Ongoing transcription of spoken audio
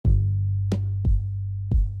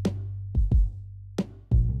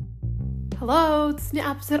Hello, this is a new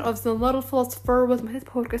episode of The Little Philosopher with my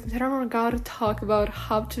podcast, and today I'm going to talk about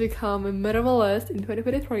how to become a minimalist in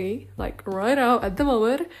 2023, like right now at the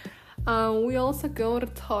moment. We also going to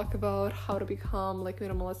talk about how to become like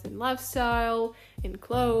minimalist in lifestyle, in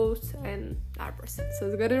clothes, and everything. So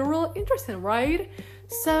it's going to be really interesting, right?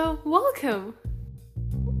 So welcome.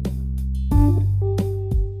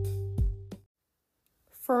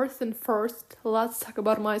 First, let's talk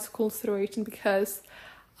about my school situation because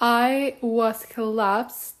I was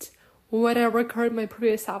collapsed when I recorded my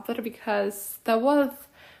previous episode because that was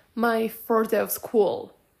my first day of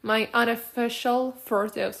school, my unofficial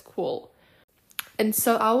first day of school. And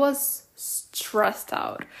so I was stressed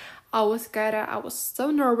out. I was so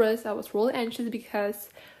nervous. I was really anxious because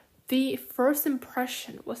the first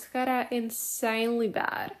impression was insanely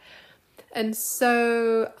bad. And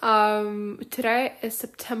so today is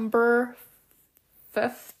September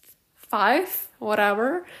 5th,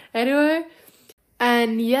 whatever. Anyway,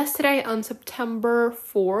 and yesterday on September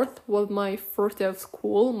 4th was my first day of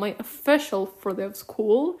school, my official first day of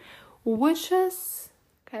school, which is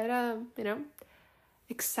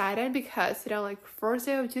excited because, first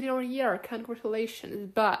day of junior year,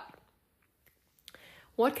 congratulations. But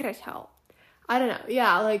what can I tell? I don't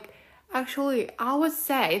know. Actually, I would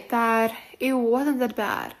say that it wasn't that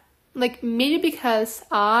bad. Maybe because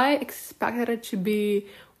I expected it to be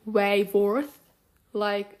way worse.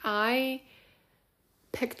 I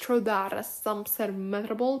pictured that as something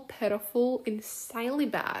miserable, pitiful, insanely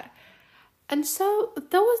bad. And so,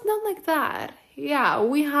 that was not like that. Yeah,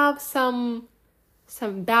 we have some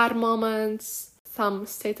bad moments, some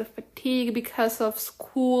states of fatigue because of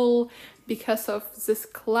school, because of this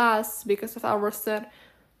class, because of our set.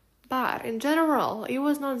 But in general, it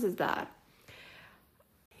was not as bad.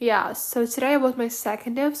 Yeah, so today was my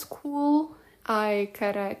second day of school. I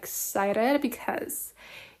kinda excited because,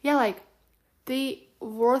 the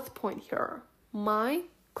worst point here, my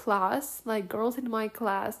class, girls in my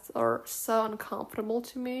class are so uncomfortable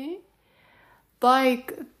to me.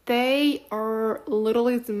 They are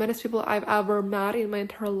literally the meanest people I've ever met in my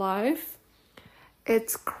entire life.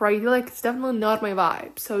 It's crazy, it's definitely not my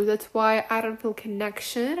vibe. So that's why I don't feel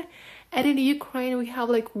connection. And in Ukraine, we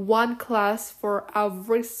have one class for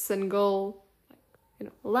every single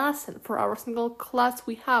lesson, for our single class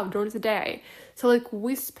we have during the day. So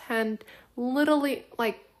we spend literally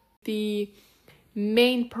the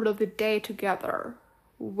main part of the day together,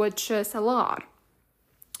 which is a lot.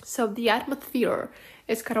 So the atmosphere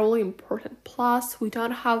is really important. Plus, we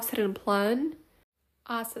don't have certain plan.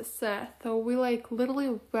 As I said, so we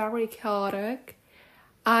literally very chaotic.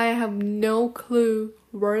 I have no clue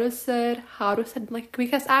where to sit, how to sit,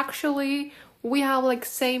 because actually we have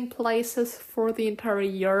same places for the entire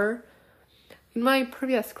year. In my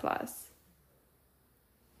previous class,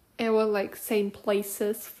 it was same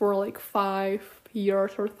places for 5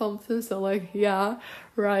 years or something. So yeah,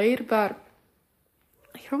 right. But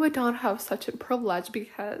here we don't have such a privilege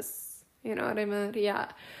because you know what I mean. Yeah.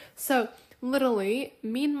 So literally,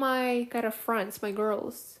 me and my friends, my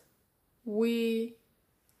girls, we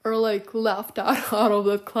are left out of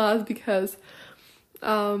the class because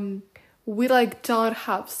we don't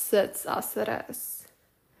have sits as it is.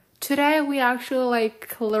 Today we actually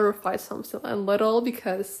clarify something a little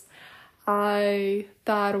because I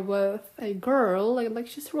thought with a girl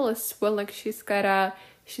she's really sweet, she's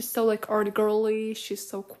so art girly, she's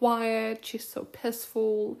so quiet, she's so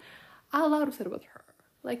peaceful. I love to sit with her.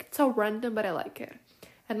 It's so random, but I like it.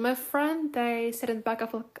 And my friend, they sit in the back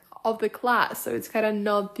of the class, so it's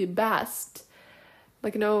not the best,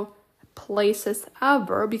 places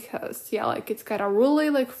ever because, it's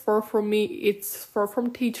really far from me, it's far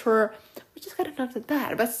from teacher, which is not that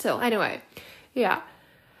bad, but still, anyway, yeah.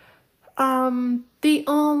 The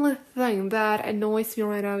only thing that annoys me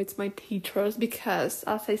right now is my teachers because,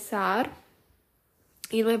 as I said,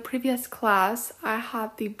 in my previous class, I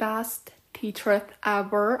had the best teachers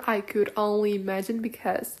ever I could only imagine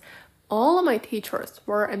because all of my teachers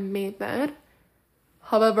were amazing.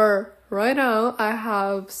 However, right now I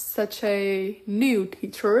have such a new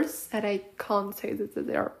teachers and I can't say that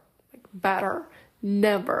they're better.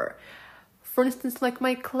 Never. For instance,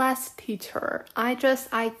 my class teacher, I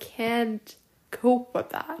can't cope with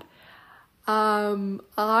that.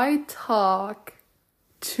 I talk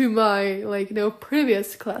to my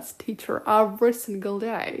previous class teacher every single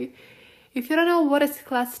day. If you don't know what is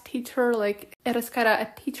class teacher, it is a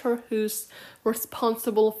teacher who's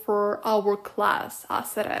responsible for our class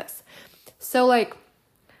as it is. So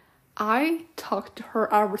I talk to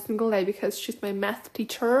her every single day because she's my math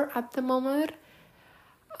teacher at the moment.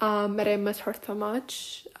 And I miss her so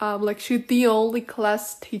much. Like she's the only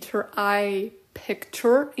class teacher I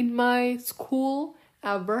picture in my school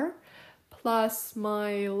ever. Plus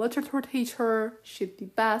my literature teacher, she's the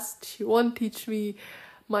best. She won't teach me.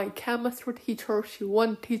 My chemistry teacher, she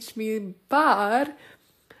won't teach me. But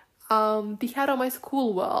the head of my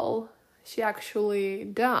school, well, she actually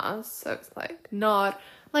does. So it's like not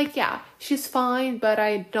like, yeah, she's fine, but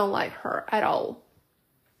I don't like her at all.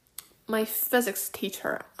 My physics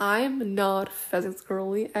teacher, I'm not physics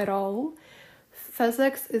girly at all.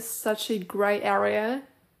 Physics is such a gray area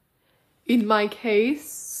in my case,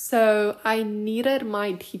 so I needed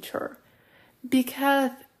my teacher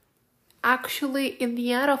because actually in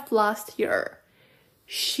the end of last year,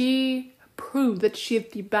 she proved that she's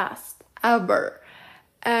the best ever.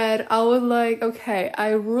 And I was like, okay, I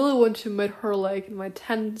really want to meet her like in my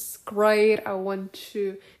 10th grade. I want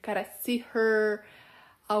to gotta see her.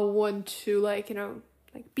 I want to like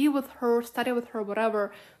be with her, study with her,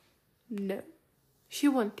 whatever. No, she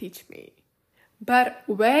won't teach me. But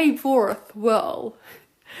way worth will.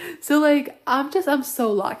 So like I'm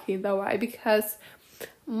so lucky in that way because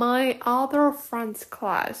my other friend's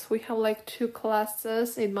class, we have like 2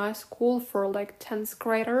 classes in my school for like 10th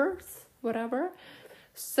graders, whatever.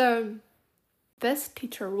 So this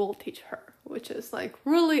teacher will teach her, which is like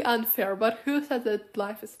really unfair, but who said that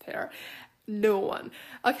life is fair? No one.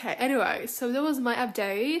 Okay, anyway, so that was my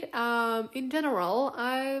update. In general,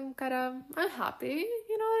 I'm happy,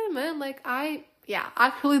 you know what I mean? Like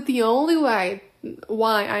actually the only way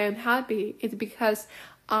why I am happy is because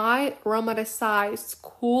I romanticized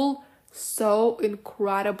school so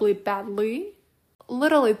incredibly badly.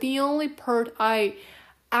 Literally, the only part I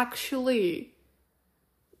actually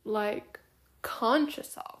like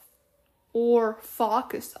conscious of or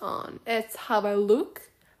focus on is how I look,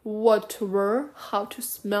 what to wear, how to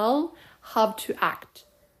smell, how to act.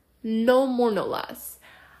 No more, no less.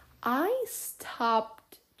 I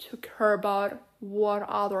stopped to care about what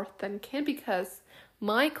others thinking because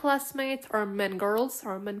my classmates are men girls,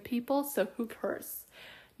 are men people, so who cares?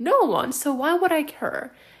 No one, so why would I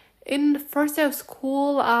care? In the first day of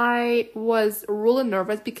school, I was really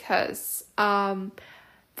nervous because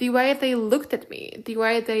the way they looked at me, the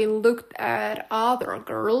way they looked at other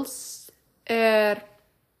girls, it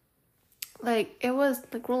was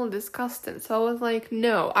like really disgusting. So I was like,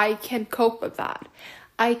 no, I can't cope with that.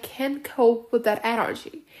 I can't cope with that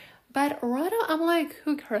energy. But right now, I'm like,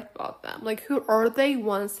 who cares about them? Like, who are they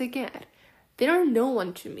once again? They are no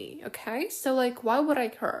one to me, okay? So, like, why would I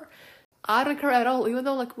care? I don't care at all, even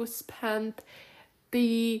though, like, we spent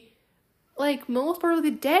the, like, most part of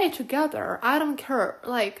the day together. I don't care.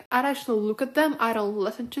 Like, I don't actually look at them. I don't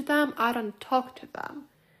listen to them. I don't talk to them.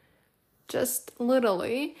 Just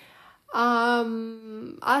literally.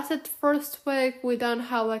 I said first week we don't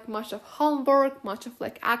have like much of homework, much of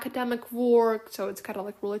like academic work, so it's kind of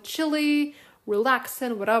like really chilly,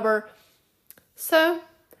 relaxing, whatever. So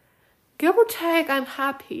give or take, I'm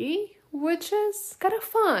happy, which is kind of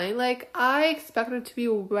fine. Like I expected it to be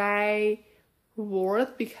way worse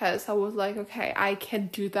because I was like, okay, I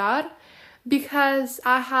can't do that because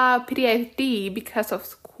I have PTSD because of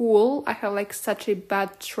school. I have like such a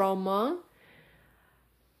bad trauma.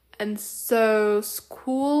 And so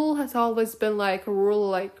school has always been like a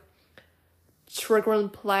really like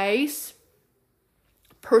triggering place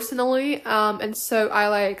personally. And so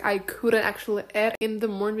I couldn't actually eat in the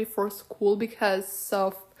morning before school because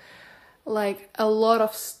of like a lot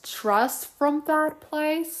of stress from that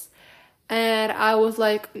place. And I was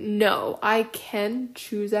like, no, I can't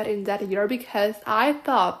choose that in that year because I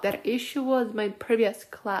thought that issue was my previous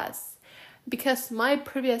class because my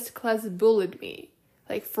previous class bullied me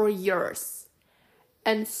like for years.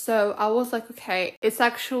 And so I was like, okay, it's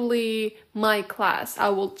actually my class. I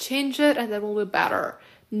will change it and it will be better.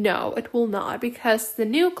 No, it will not because the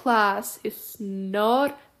new class is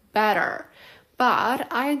not better. But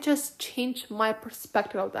I just changed my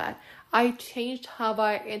perspective of that. I changed how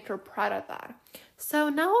I interpreted that. So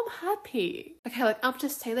now I'm happy. Okay, like I'm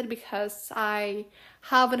just saying that because I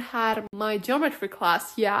haven't had my geometry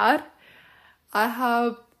class yet. I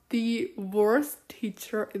have the worst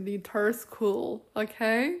teacher in the entire school,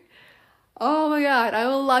 okay? Oh my god, I'm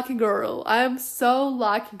a lucky girl. I am so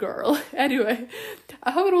lucky girl. Anyway,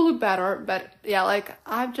 I hope it will be better, but yeah, like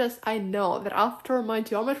I know that after my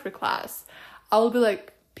geometry class, I will be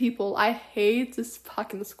like, people, I hate this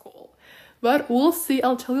fucking school. But we'll see,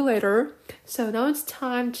 I'll tell you later. So now it's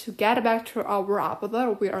time to get back to our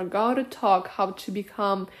episode. We are going to talk how to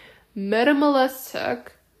become minimalistic,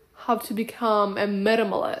 how to become a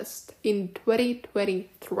minimalist in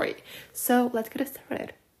 2023. So let's get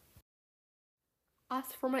started. As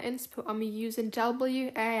for my inspo, I'm using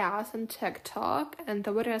WAS on TikTok, and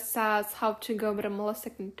the video says how to go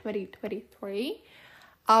minimalistic in 2023.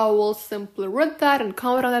 I will simply read that and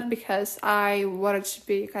comment on that because I want it to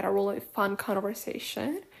be kind of really fun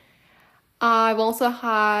conversation. I've also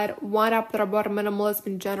had one up there about minimalism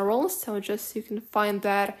in general, so just you can find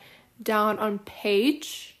that down on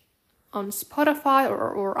page on Spotify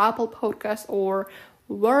or Apple Podcasts or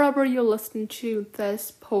wherever you listen to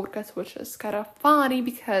this podcast, which is kind of funny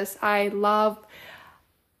because I love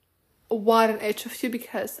one and each of you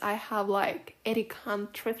because I have like 80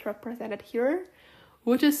 countries represented here,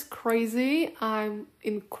 which is crazy. I'm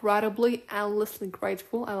incredibly, endlessly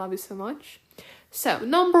grateful. I love you so much. So,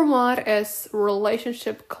 number 1 is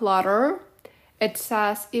relationship clutter. It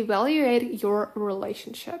says evaluate your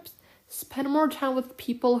relationships. Spend more time with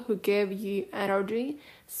people who give you energy.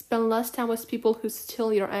 Spend less time with people who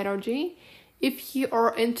steal your energy. If you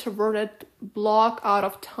are introverted, block out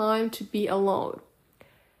of time to be alone.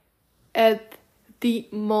 It's the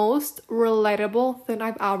most relatable thing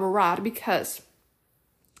I've ever read because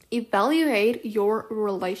evaluate your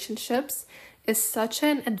relationships is such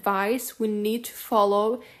an advice we need to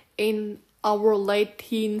follow in our late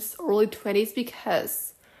teens, early 20s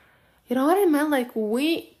because, you know what I mean? Like,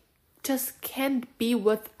 we just can't be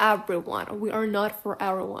with everyone. We are not for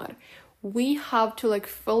everyone. We have to like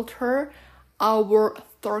filter our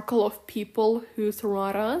circle of people who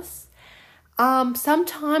surround us.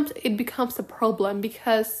 Sometimes it becomes a problem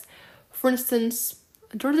because, for instance,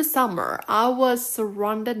 during the summer, I was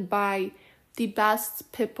surrounded by the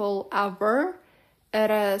best people ever. It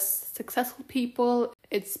is successful people.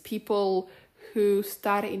 It's people who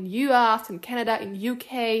study in US, in Canada, in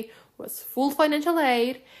UK, with full financial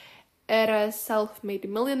aid. It is self-made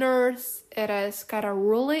millionaires. It is kind of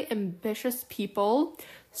really ambitious people.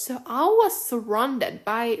 So I was surrounded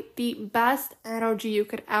by the best energy you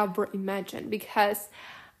could ever imagine because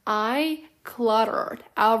I cluttered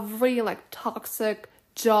every like toxic,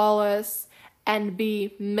 jealous,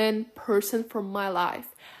 envy, mean person from my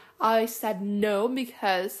life. I said no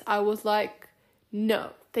because I was like, no,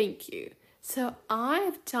 thank you. So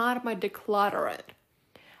I've done my decluttering.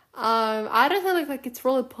 I don't think like it's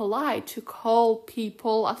really polite to call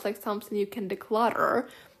people as like something you can declutter,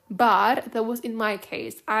 but that was in my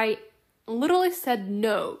case. I literally said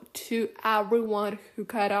no to everyone who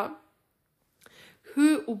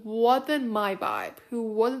wasn't my vibe, who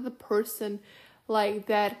wasn't the person like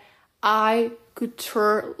that I could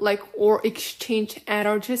turn like or exchange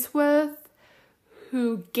energies with,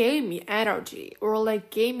 who gave me energy or like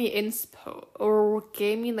gave me inspo or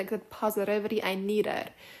gave me like the positivity I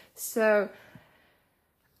needed. So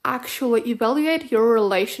actually evaluate your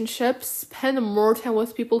relationships, spend more time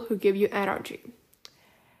with people who give you energy.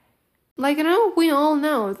 Like, you know, we all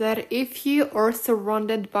know that if you are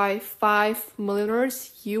surrounded by 5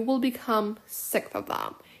 millionaires, you will become 6 of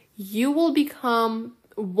them. You will become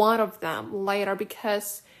one of them later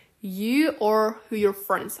because you are who your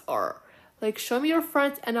friends are. Like, show me your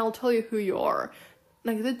friends and I'll tell you who you are.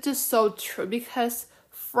 Like, that's just so true because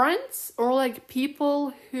friends or like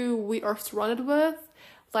people who we are surrounded with,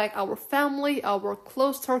 like our family, our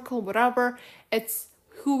close circle, whatever, it's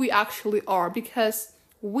who we actually are because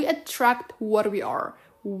we attract what we are.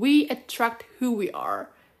 We attract who we are.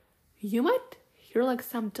 You might hear like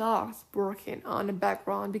some dogs barking on the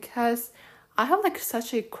background because I have like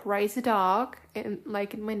such a crazy dog in my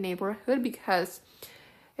neighborhood because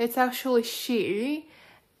it's actually she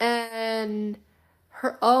and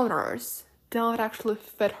her owners don't actually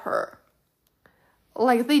fit her.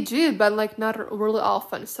 Like they do, but like not really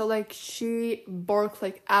often. So like she barks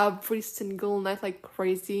like every single night like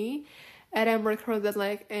crazy. And I'm recording that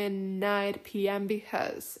like in 9 p.m.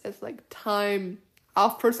 because it's like time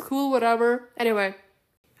after school, whatever. Anyway,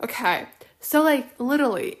 okay. So like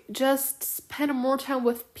literally just spend more time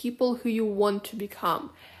with people who you want to become.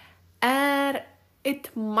 And it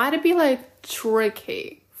might be like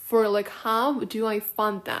tricky for like how do I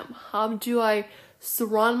find them? How do I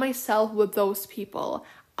surround myself with those people?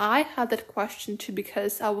 I had that question too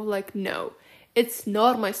because I was like, no, it's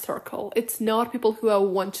not my circle. It's not people who I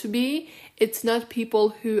want to be. It's not people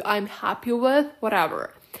who I'm happy with,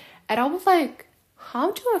 whatever. And I was like,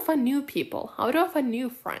 how do I find new people? How do I find new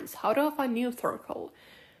friends? How do I find new circle?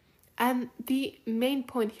 And the main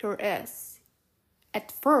point here is,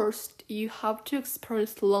 at first, you have to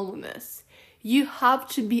experience loneliness. You have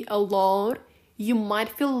to be alone. You might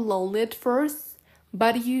feel lonely at first,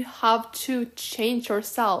 but you have to change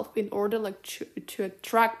yourself in order like to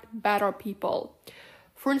attract better people.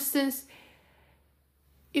 For instance,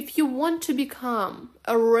 if you want to become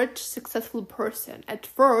a rich, successful person, at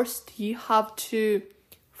first you have to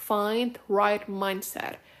find right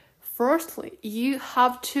mindset. Firstly, you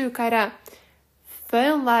have to kind of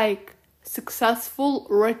feel like successful,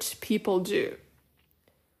 rich people do.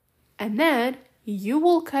 And then you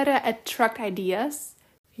will kind of attract ideas.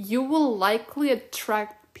 You will likely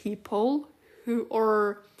attract people who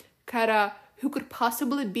are who could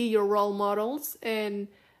possibly be your role models in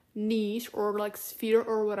niche or like sphere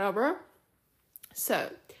or whatever. So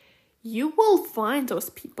you will find those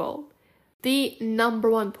people. The number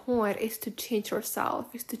one point is to change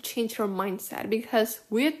yourself, is to change your mindset, because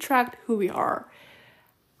we attract who we are.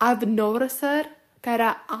 I've noticed it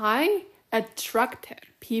that I attracted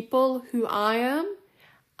people who I am.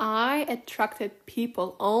 I attracted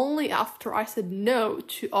people only after I said no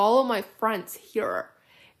to all of my friends here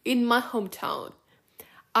in my hometown.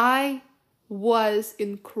 I was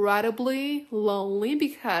incredibly lonely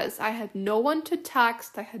because I had no one to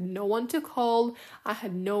text, I had no one to call, I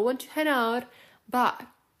had no one to hang out. But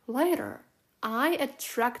later, I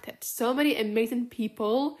attracted so many amazing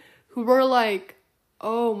people who were like,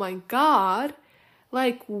 oh my God,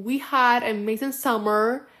 like we had an amazing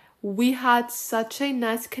summer. We had such a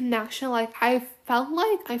nice connection. Like I felt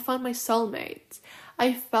like I found my soulmates.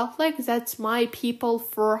 I felt like that's my people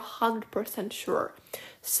for 100% sure.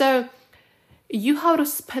 So you have to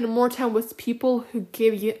spend more time with people who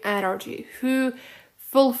give you energy, who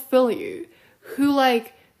fulfill you, who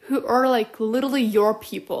are like literally your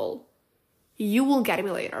people. You will get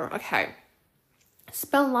me later, okay?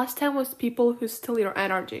 Spend less time with people who steal your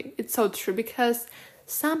energy. It's so true, because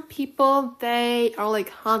some people, they are like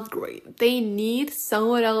hungry. They need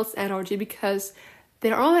someone else's energy because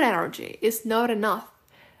their own energy is not enough.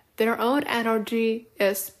 Their own energy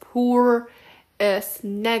is poor, is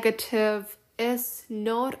negative, is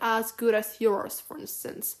not as good as yours, for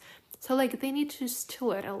instance. So like they need to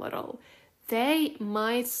steal it a little. They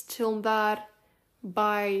might steal that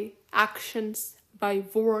by actions, by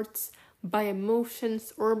words, by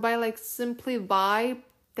emotions, or by like simply vibe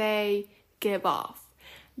they give off.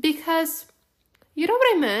 Because you know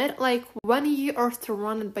what I meant? Like when you are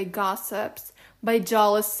surrounded by gossips, by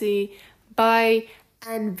jealousy, by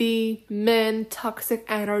envy, men, toxic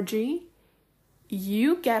energy,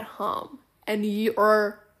 you get home and you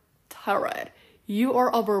are tired. You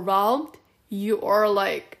are overwhelmed. You are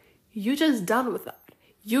like, you just done with that.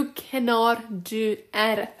 You cannot do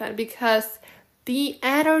anything because the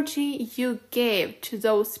energy you gave to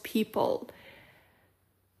those people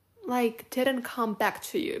like didn't come back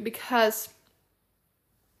to you, because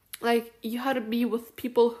like you had to be with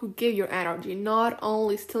people who give your energy, not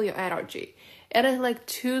only steal your energy. It is like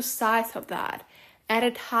two sides of that, and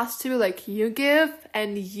it has to be like you give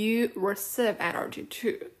and you receive energy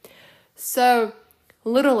too. So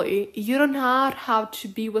literally, you do not have to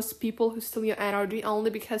be with people who steal your energy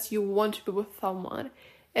only because you want to be with someone.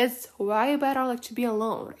 It's way better like to be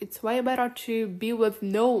alone. It's way better to be with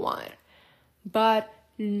no one, but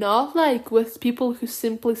not like with people who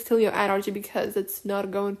simply steal your energy, because it's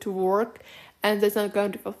not going to work and it's not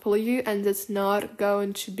going to fulfill you, and it's not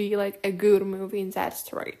going to be like a good movie in that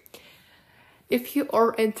story. If you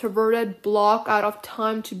are introverted, block out of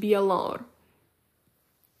time to be alone.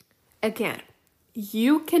 Again,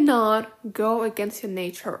 you cannot go against your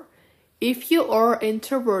nature. If you are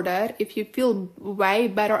introverted, if you feel way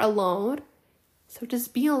better alone, so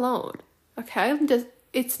just be alone, okay?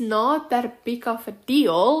 It's not that big of a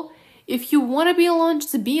deal. If you want to be alone,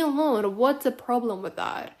 just be alone. What's the problem with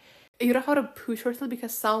that? You don't have to push yourself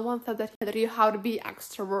because someone said that you have to be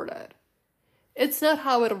extroverted. It's not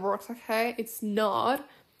how it works, okay? It's not.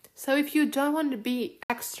 So if you don't want to be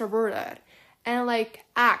extroverted and like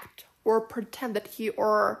act or pretend that you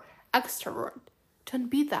are extrovert, don't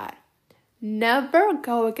be that. Never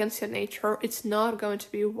go against your nature. It's not going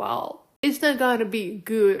to be well. It's not going to be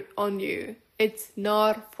good on you. It's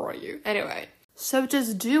not for you. Anyway, so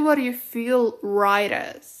just do what you feel right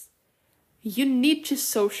is. You need to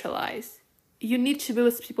socialize. You need to be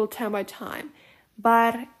with people time by time.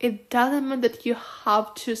 But it doesn't mean that you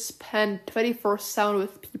have to spend 24/7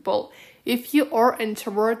 with people. If you are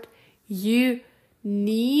introvert, you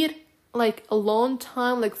need like alone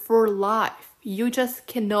time like for life. You just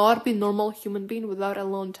cannot be normal human being without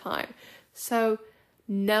alone time. So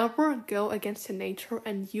never go against your nature,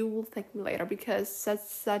 and you will thank me later, because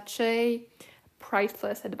that's such a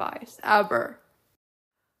priceless advice ever.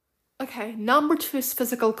 Okay, number 2 is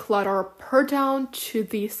physical clutter. Pare down to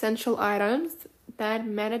the essential items that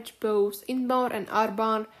manage both inbound and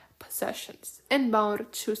outbound possessions.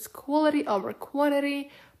 Inbound, choose quality over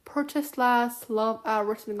quantity. Purchase less, love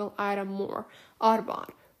every single item more.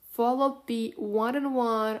 Outbound, follow the 1 and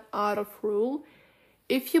 1 out of rule.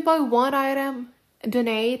 If you buy one item,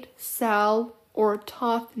 donate, sell, or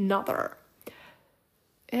toss another.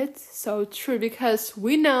 It's so true because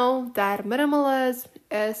we know that minimalism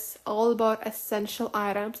is all about essential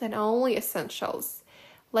items and only essentials.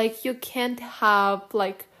 Like you can't have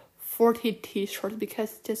like 40 t-shirts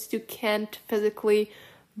because just you can't physically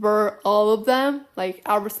wear all of them like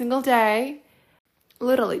every single day.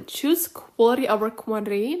 Literally, choose quality over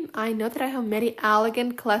quantity. I know that I have many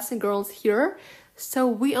elegant, classy girls here, so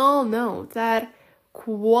we all know that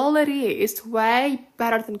quality is way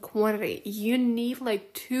better than quantity. You need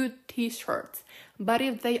like 2 t-shirts, but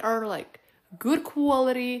if they are like good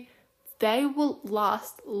quality, they will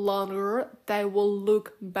last longer, they will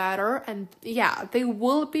look better, and yeah, they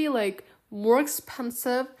will be like more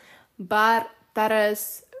expensive, but that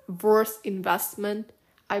is worth investment.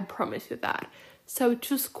 I promise you that. So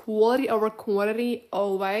choose quality over quantity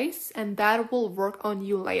always, and that will work on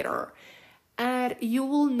you later. And you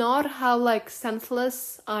will not have like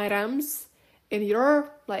senseless items in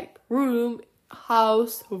your like room,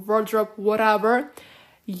 house, wardrobe, whatever.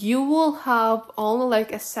 You will have only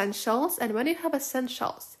like essentials, and when you have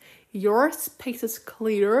essentials, your space is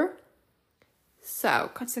clear,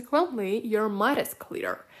 so consequently your mind is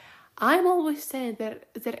clear. I'm always saying that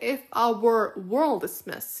if our world is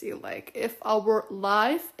messy, like if our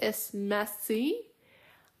life is messy,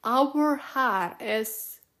 our heart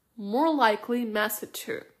is more likely messy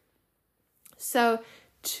too. So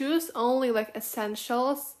choose only like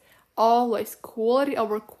essentials, always quality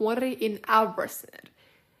over quantity in everything.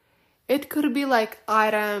 It could be like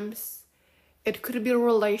items, it could be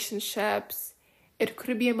relationships, it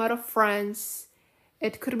could be amount of friends,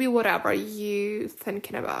 it could be whatever you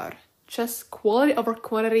thinking about. Just quality over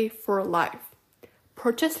quantity for life.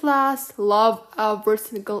 Purchase less, love every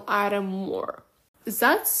single item more.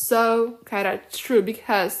 That's so kind of true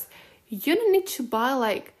because you don't need to buy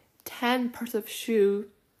like 10 pairs of shoes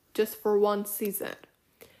just for one season.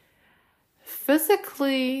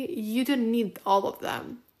 Physically, you don't need all of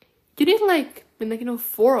them. You need like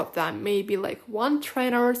 4 of them, maybe like 1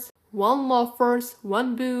 trainers, 1 loafers,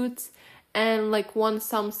 1 boots, and like 1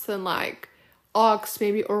 something like Ox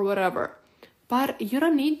maybe or whatever. But you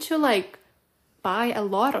don't need to like buy a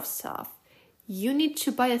lot of stuff. You need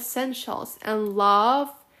to buy essentials and love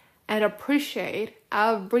and appreciate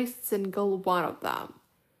every single one of them.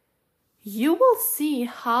 You will see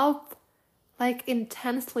how like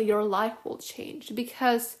intensely your life will change,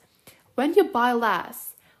 because when you buy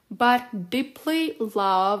less but deeply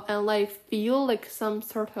love and like feel like some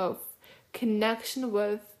sort of connection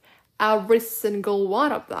with every single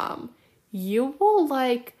one of them, you will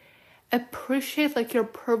like appreciate like your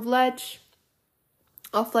privilege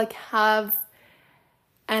of like have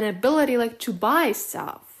an ability like to buy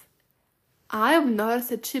stuff. I've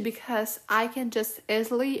noticed it too because I can just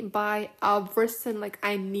easily buy everything like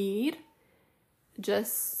I need.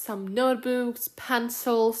 Just some notebooks,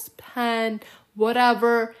 pencils, pen,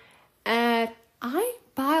 whatever, and I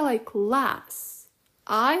buy like less.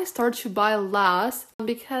 I start to buy less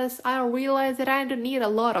because I realize that I don't need a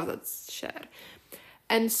lot of that shit.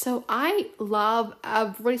 And so I love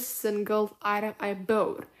every single item I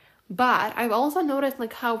bought. But I've also noticed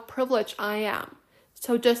like how privileged I am.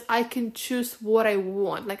 So just I can choose what I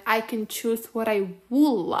want. Like I can choose what I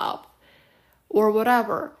will love or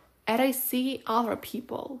whatever. And I see other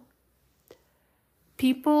people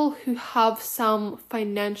who have some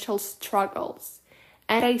financial struggles,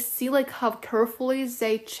 and I see like how carefully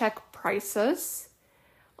they check prices,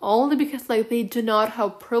 only because like they do not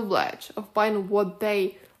have privilege of buying what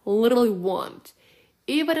they literally want.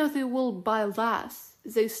 Even if they will buy less,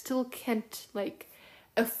 they still can't like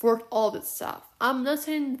afford all this stuff. I'm not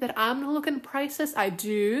saying that I'm not looking at prices, I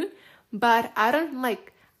do, but I don't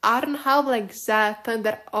have like that thing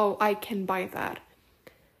that, oh, I can buy that.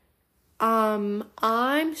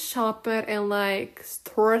 I'm shopping in like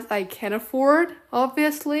stores I can afford,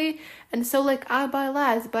 obviously, and so like I buy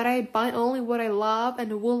less, but I buy only what I love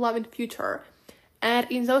and will love in future. And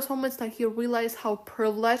in those moments, like you realize how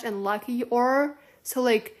privileged and lucky you are. So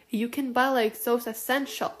like you can buy like those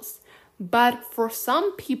essentials, but for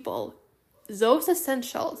some people, those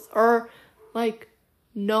essentials are like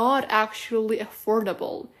not actually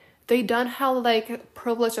affordable. They don't have like a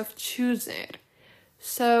privilege of choosing it.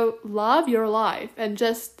 So love your life and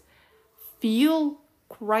just feel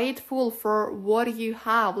grateful for what you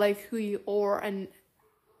have, like who you are and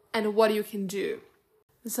what you can do.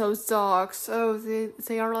 Those dogs, oh,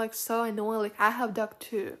 they are like so annoying. Like I have a dog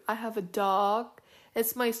too. I have a dog.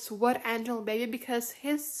 It's my sweat angel baby because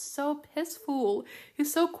he's so peaceful.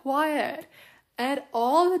 He's so quiet. And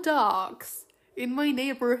all the dogs in my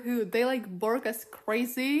neighborhood, they like bark as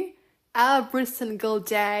crazy every single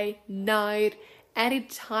day, night, any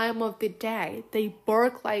time of the day. They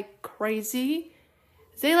bark like crazy.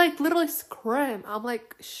 They like literally scream. I'm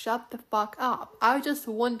like, shut the fuck up. I just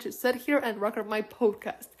want to sit here and record my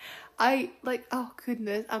podcast. Oh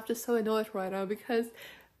goodness, I'm just so annoyed right now because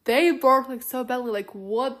they bark like so badly. Like,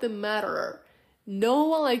 what the matter? No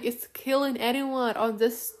one like is killing anyone on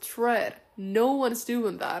this street. No one's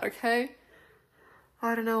doing that, okay?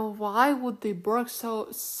 I don't know, why would they bark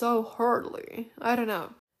so hardly? I don't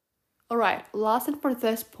know. Alright, lesson for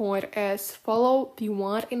this point is follow the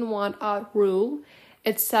one in, one out rule.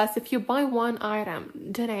 It says if you buy one item,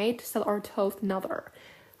 donate, sell, or toast another.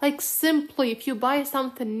 Like, simply, if you buy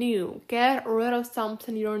something new, get rid of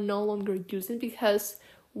something you're no longer using, because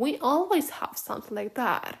we always have something like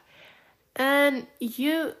that. And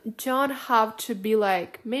you don't have to be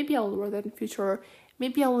like, maybe I'll wear that in future,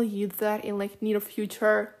 maybe I will use that in like near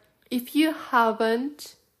future. If you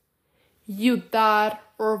haven't used that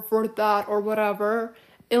or wore that or whatever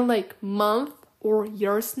in like month or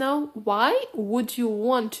years now, why would you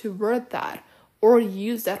want to wear that or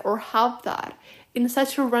use that or have that in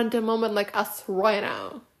such a random moment like us right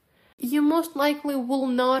now? You most likely will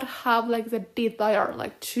not have like the desire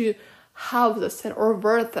like to have this or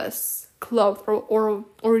wear this clothes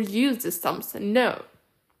or use this something. No.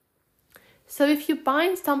 So if you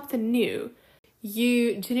buy something new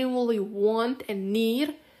you genuinely want and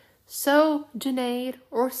need, so donate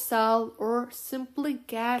or sell or simply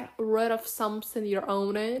get rid of something you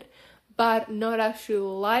own it but not actually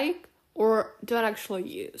like or don't actually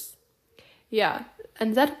use. Yeah,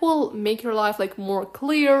 and that will make your life like more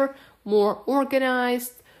clear, more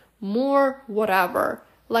organized, more whatever.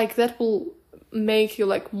 Like that will make you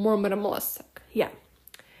like more minimalistic. Yeah.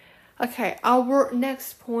 Okay, our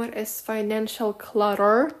next point is financial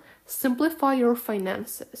clutter. Simplify your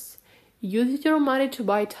finances. Use your money to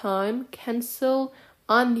buy time, cancel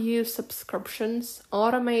unused subscriptions,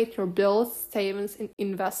 automate your bills, savings, and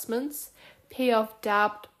investments, pay off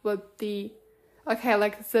debt with the... Okay,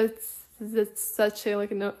 like that's such a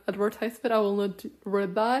like no advertisement. I will not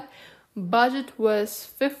read that. Budget was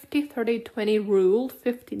 50, 30, 20 rule.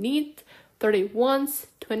 50 needs, 30 wants,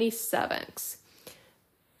 20 savings.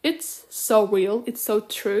 It's so real. It's so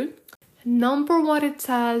true. Number one, it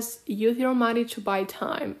says use your money to buy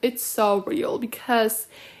time. It's so real because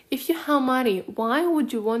if you have money, why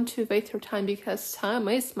would you want to waste your time? Because time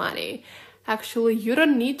is money. Actually, you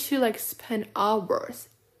don't need to like spend hours.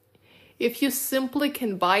 If you simply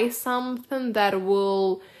can buy something that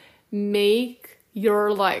will make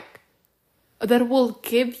your that will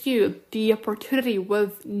give you the opportunity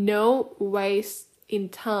with no waste in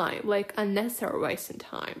time, like unnecessary waste in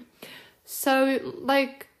time. So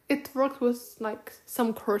like it works with like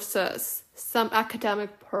some courses, some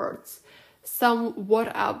academic parts, some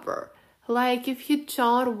whatever. Like if you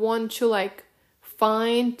don't want to like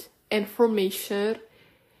find information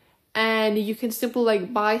and you can simply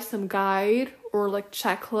like buy some guide or like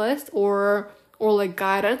checklist or like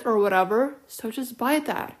guidance or whatever, so just buy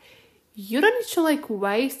that. You don't need to like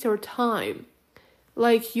waste your time.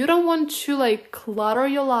 Like you don't want to like clutter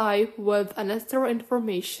your life with unnecessary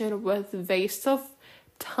information, with waste of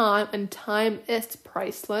time, and time is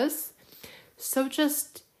priceless. So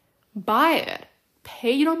just buy it.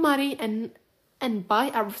 Pay your money and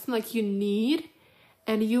buy everything like you need,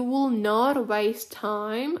 and you will not waste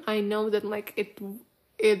time. I know that like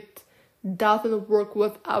it doesn't work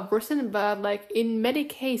with everything, but like in many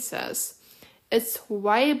cases it's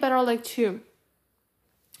way better like to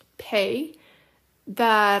pay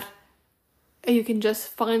that you can just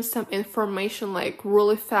find some information like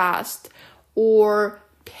really fast, or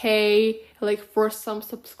pay like for some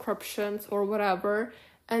subscriptions or whatever,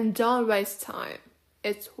 and don't waste time.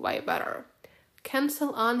 It's way better.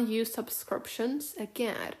 Cancel unused subscriptions.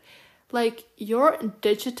 Again, like your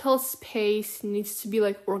digital space needs to be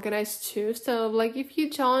like organized too. So like if you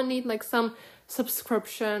don't need like some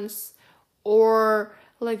subscriptions or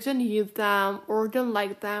like don't use them or don't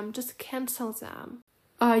like them, just cancel them.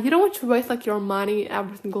 You don't want to waste like your money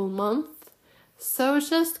every single month. So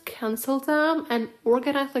just cancel them and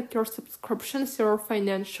organize like your subscriptions, your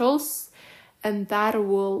financials, and that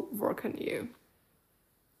will work on you.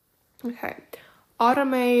 Okay.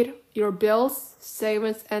 Automate your bills,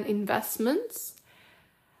 savings, and investments.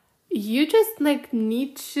 You just like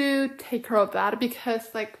need to take care of that because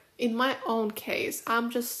like in my own case,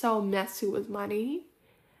 I'm just so messy with money.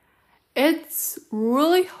 It's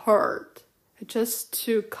really hard just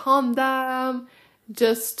to calm down,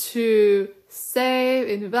 just to save,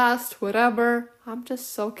 invest, whatever. I'm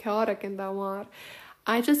just so chaotic in that one.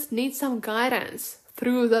 I just need some guidance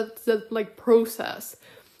through that like process.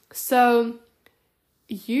 So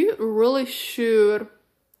you really should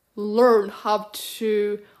learn how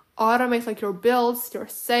to automate like your bills, your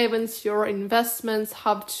savings, your investments,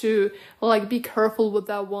 how to like be careful with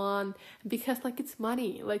that one, because like it's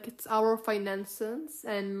money, like it's our finances,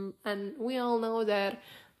 and we all know that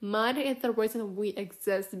money is the reason we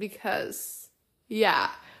exist. Because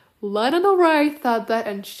Lana Del Rey thought that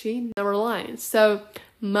and she never lied. So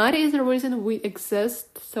money is the reason we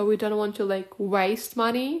exist, so we don't want to like waste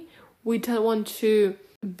money. We don't want to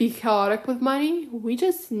be chaotic with money. We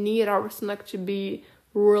just need our stomach to be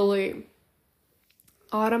really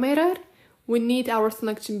automated. We need our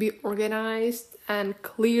stomach to be organized and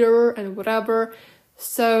clear and whatever.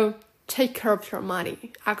 So take care of your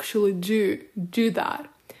money. Actually do that.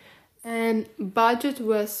 And budget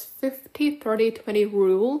was 50-30-20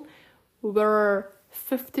 rule, where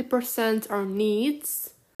 50% are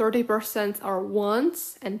needs, 30% are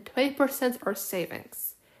wants, and 20% are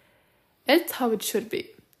savings. It's how it should be.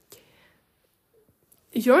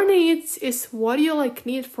 Your needs is what you like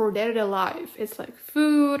need for day-to-day life. It's like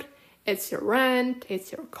food, it's your rent,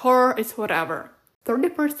 it's your car, it's whatever.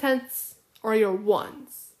 30% are your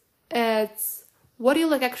wants. It's what you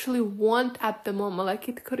like actually want at the moment. Like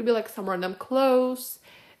it could be like some random clothes,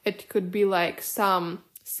 it could be like some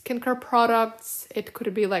skincare products, it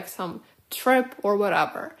could be like some trip or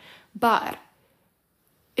whatever. But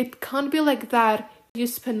it can't be like that you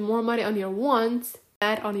spend more money on your wants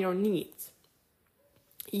than on your needs.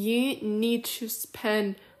 You need to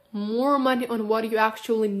spend more money on what you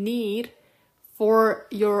actually need for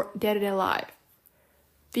your day-to-day life.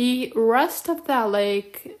 The rest of that,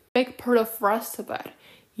 like big part of rest of it,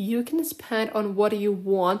 you can spend on what you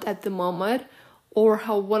want at the moment or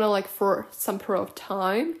how you want to like for some period of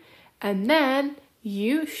time. And then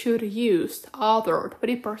you should use the other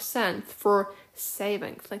 20% for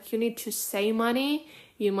savings. Like you need to save money.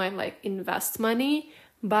 You might like invest money,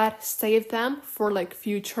 but save them for like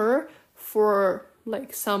future, for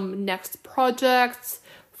like some next projects,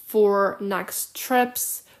 for next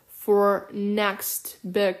trips, for next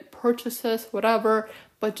big purchases, whatever.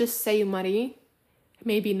 But just save money,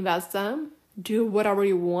 maybe invest them, do whatever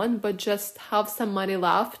you want, but just have some money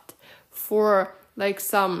left for like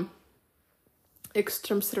some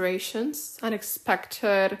extreme situations,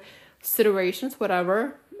 unexpected situations,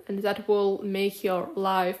 whatever, and that will make your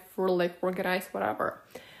life really like organized, whatever.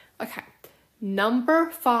 Okay,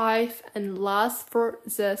 number 5 and last for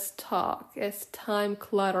this talk is time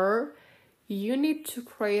clutter. You need to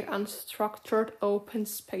create unstructured open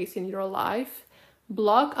space in your life.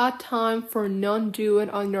 Block out time for non-doing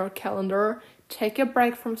on your calendar. Take a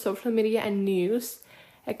break from social media and news.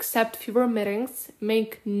 Accept fewer meetings.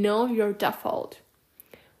 Make no your default.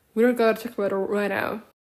 We're going to talk about it right now.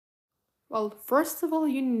 Well, first of all,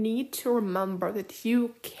 you need to remember that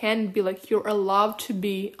you can be like, you're allowed to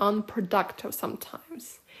be unproductive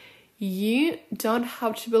sometimes. You don't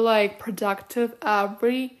have to be like productive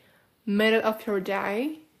every minute of your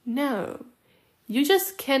day. No. You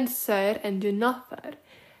just can't sit and do nothing.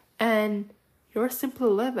 And you're simply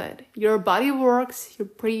living. Your body works, you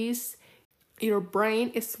breathe, your brain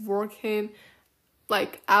is working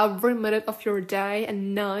like every minute of your day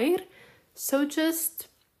and night. So just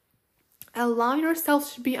allow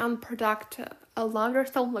yourself to be unproductive. Allow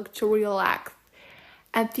yourself like to relax.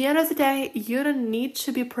 At the end of the day, you don't need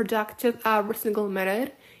to be productive every single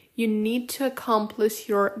minute. You need to accomplish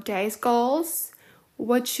your day's goals,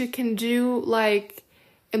 what you can do like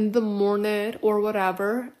in the morning or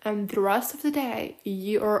whatever, and the rest of the day,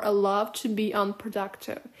 you are allowed to be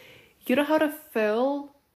unproductive. You don't have to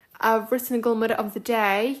fill every single minute of the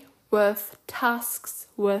day with tasks,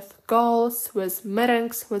 with goals, with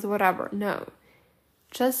meetings, with whatever. No.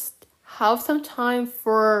 Just have some time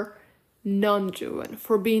for non-doing,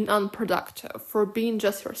 for being unproductive, for being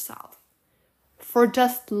just yourself, for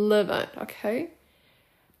just living, okay?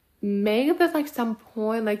 Make that like some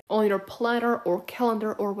point like on your planner or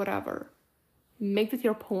calendar or whatever. Make that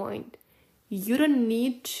your point. You don't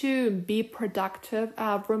need to be productive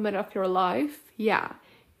every minute of your life. Yeah,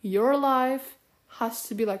 your life has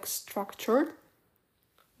to be like structured,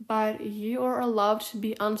 but you are allowed to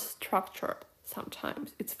be unstructured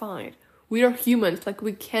sometimes. It's fine. We are humans, like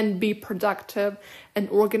we can be productive and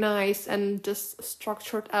organized and just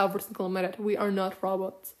structured every single minute. We are not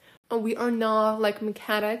robots. And we are not like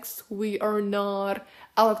mechanics. We are not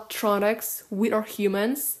electronics. We are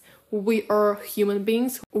humans. We are human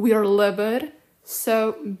beings. We are living.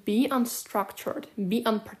 So be unstructured. Be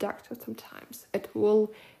unproductive sometimes. It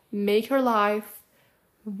will make your life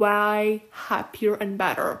way happier and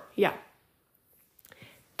better. Yeah.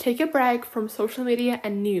 Take a break from social media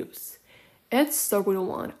and news. It's the real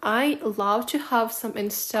one. I love to have some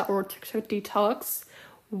Insta or TikTok detox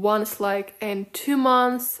once like in 2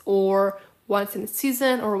 months or once in a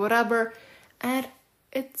season or whatever. And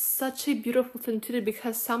it's such a beautiful thing to do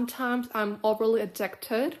because sometimes I'm overly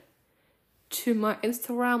addicted to my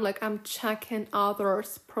Instagram. Like I'm checking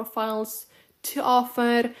others' profiles too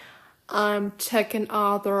often. I'm checking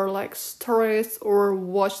other like stories or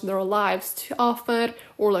watching their lives too often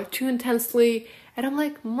or like too intensely. And I'm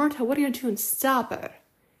like, Marta, what are you doing? Stop it.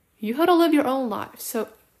 You have to live your own life. So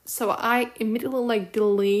I immediately like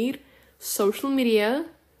delete social media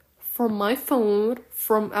from my phone,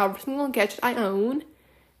 from every single gadget I own,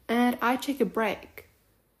 and I take a break.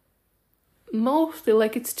 Mostly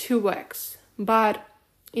like it's 2 weeks, but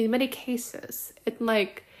in many cases it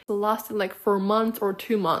like lasted like for a month or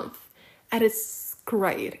 2 months. And it's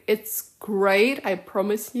great. It's great, I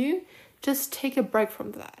promise you. Just take a break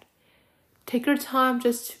from that. Take your time,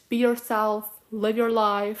 just be yourself, live your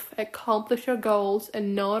life, accomplish your goals,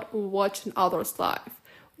 and not watching others' life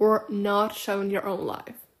or not showing your own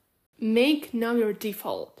life. Make no your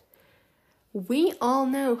default. We all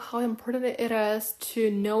know how important it is to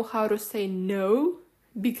know how to say no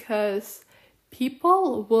because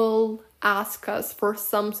people will ask us for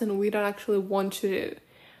something we don't actually want to do.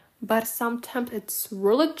 But sometimes it's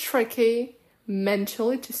really tricky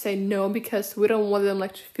mentally to say no because we don't want them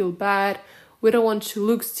like to feel bad. We don't want to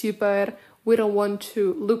look stupid. We don't want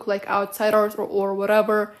to look like outsiders or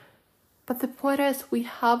whatever. But the point is we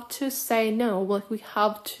have to say no. Like we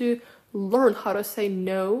have to learn how to say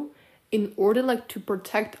no in order like to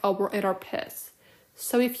protect our inner peace.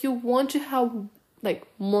 So if you want to have like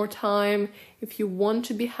more time, if you want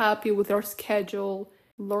to be happy with your schedule,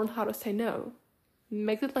 learn how to say no.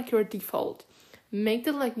 Make it like your default. Make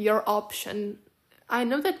it like your option. I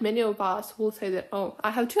know that many of us will say that, oh,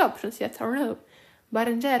 I have 2 options, yes or no. But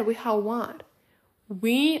instead, we have one.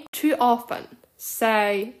 We too often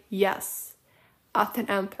say yes at an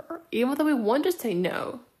answer. Even though we want to say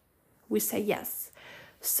no, we say yes.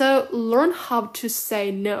 So learn how to say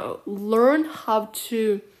no. Learn how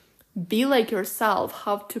to be like yourself,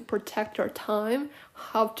 how to protect your time,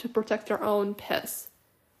 how to protect your own peace.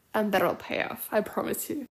 And that'll pay off, I promise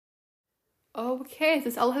you. Okay,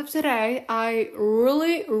 that's all I have today. I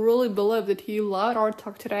really believe that you loved our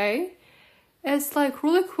talk today. It's like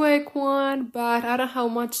really quick one, but I don't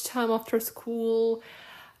have much time after school.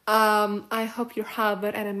 I hope you have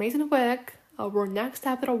an amazing week. Our next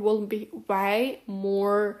episode will be way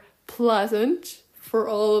more pleasant for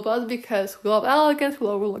all of us because we love elegance, we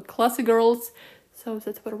love classy girls. So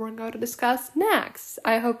that's what we're going to discuss next.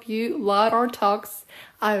 I hope you love our talks.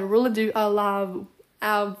 I really do. I love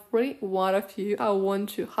every one of you. I want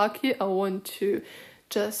to hug you. I want to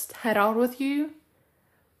just head out with you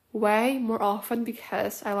way more often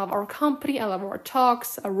because I love our company. I love our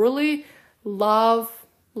talks. I really love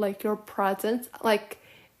like your presence. Like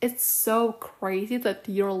it's so crazy that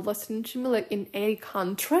you're listening to me like in 80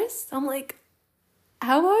 countries. I'm like,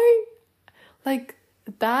 am I like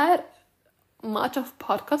that much of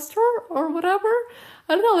podcaster or whatever?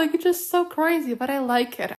 I don't know, like it's just so crazy, but I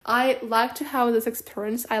like it. I like to have this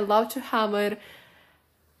experience. I love to have it.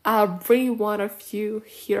 Every one of you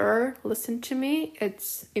here listen to me.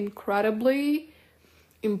 It's incredibly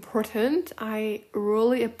important. I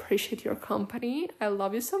really appreciate your company. I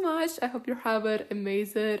love you so much. I hope you have an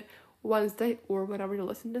amazing Wednesday or whenever you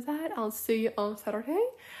listen to that. I'll see you on Saturday.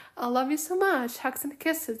 I love you so much. Hugs and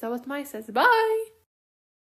kisses. That was my sis. Bye.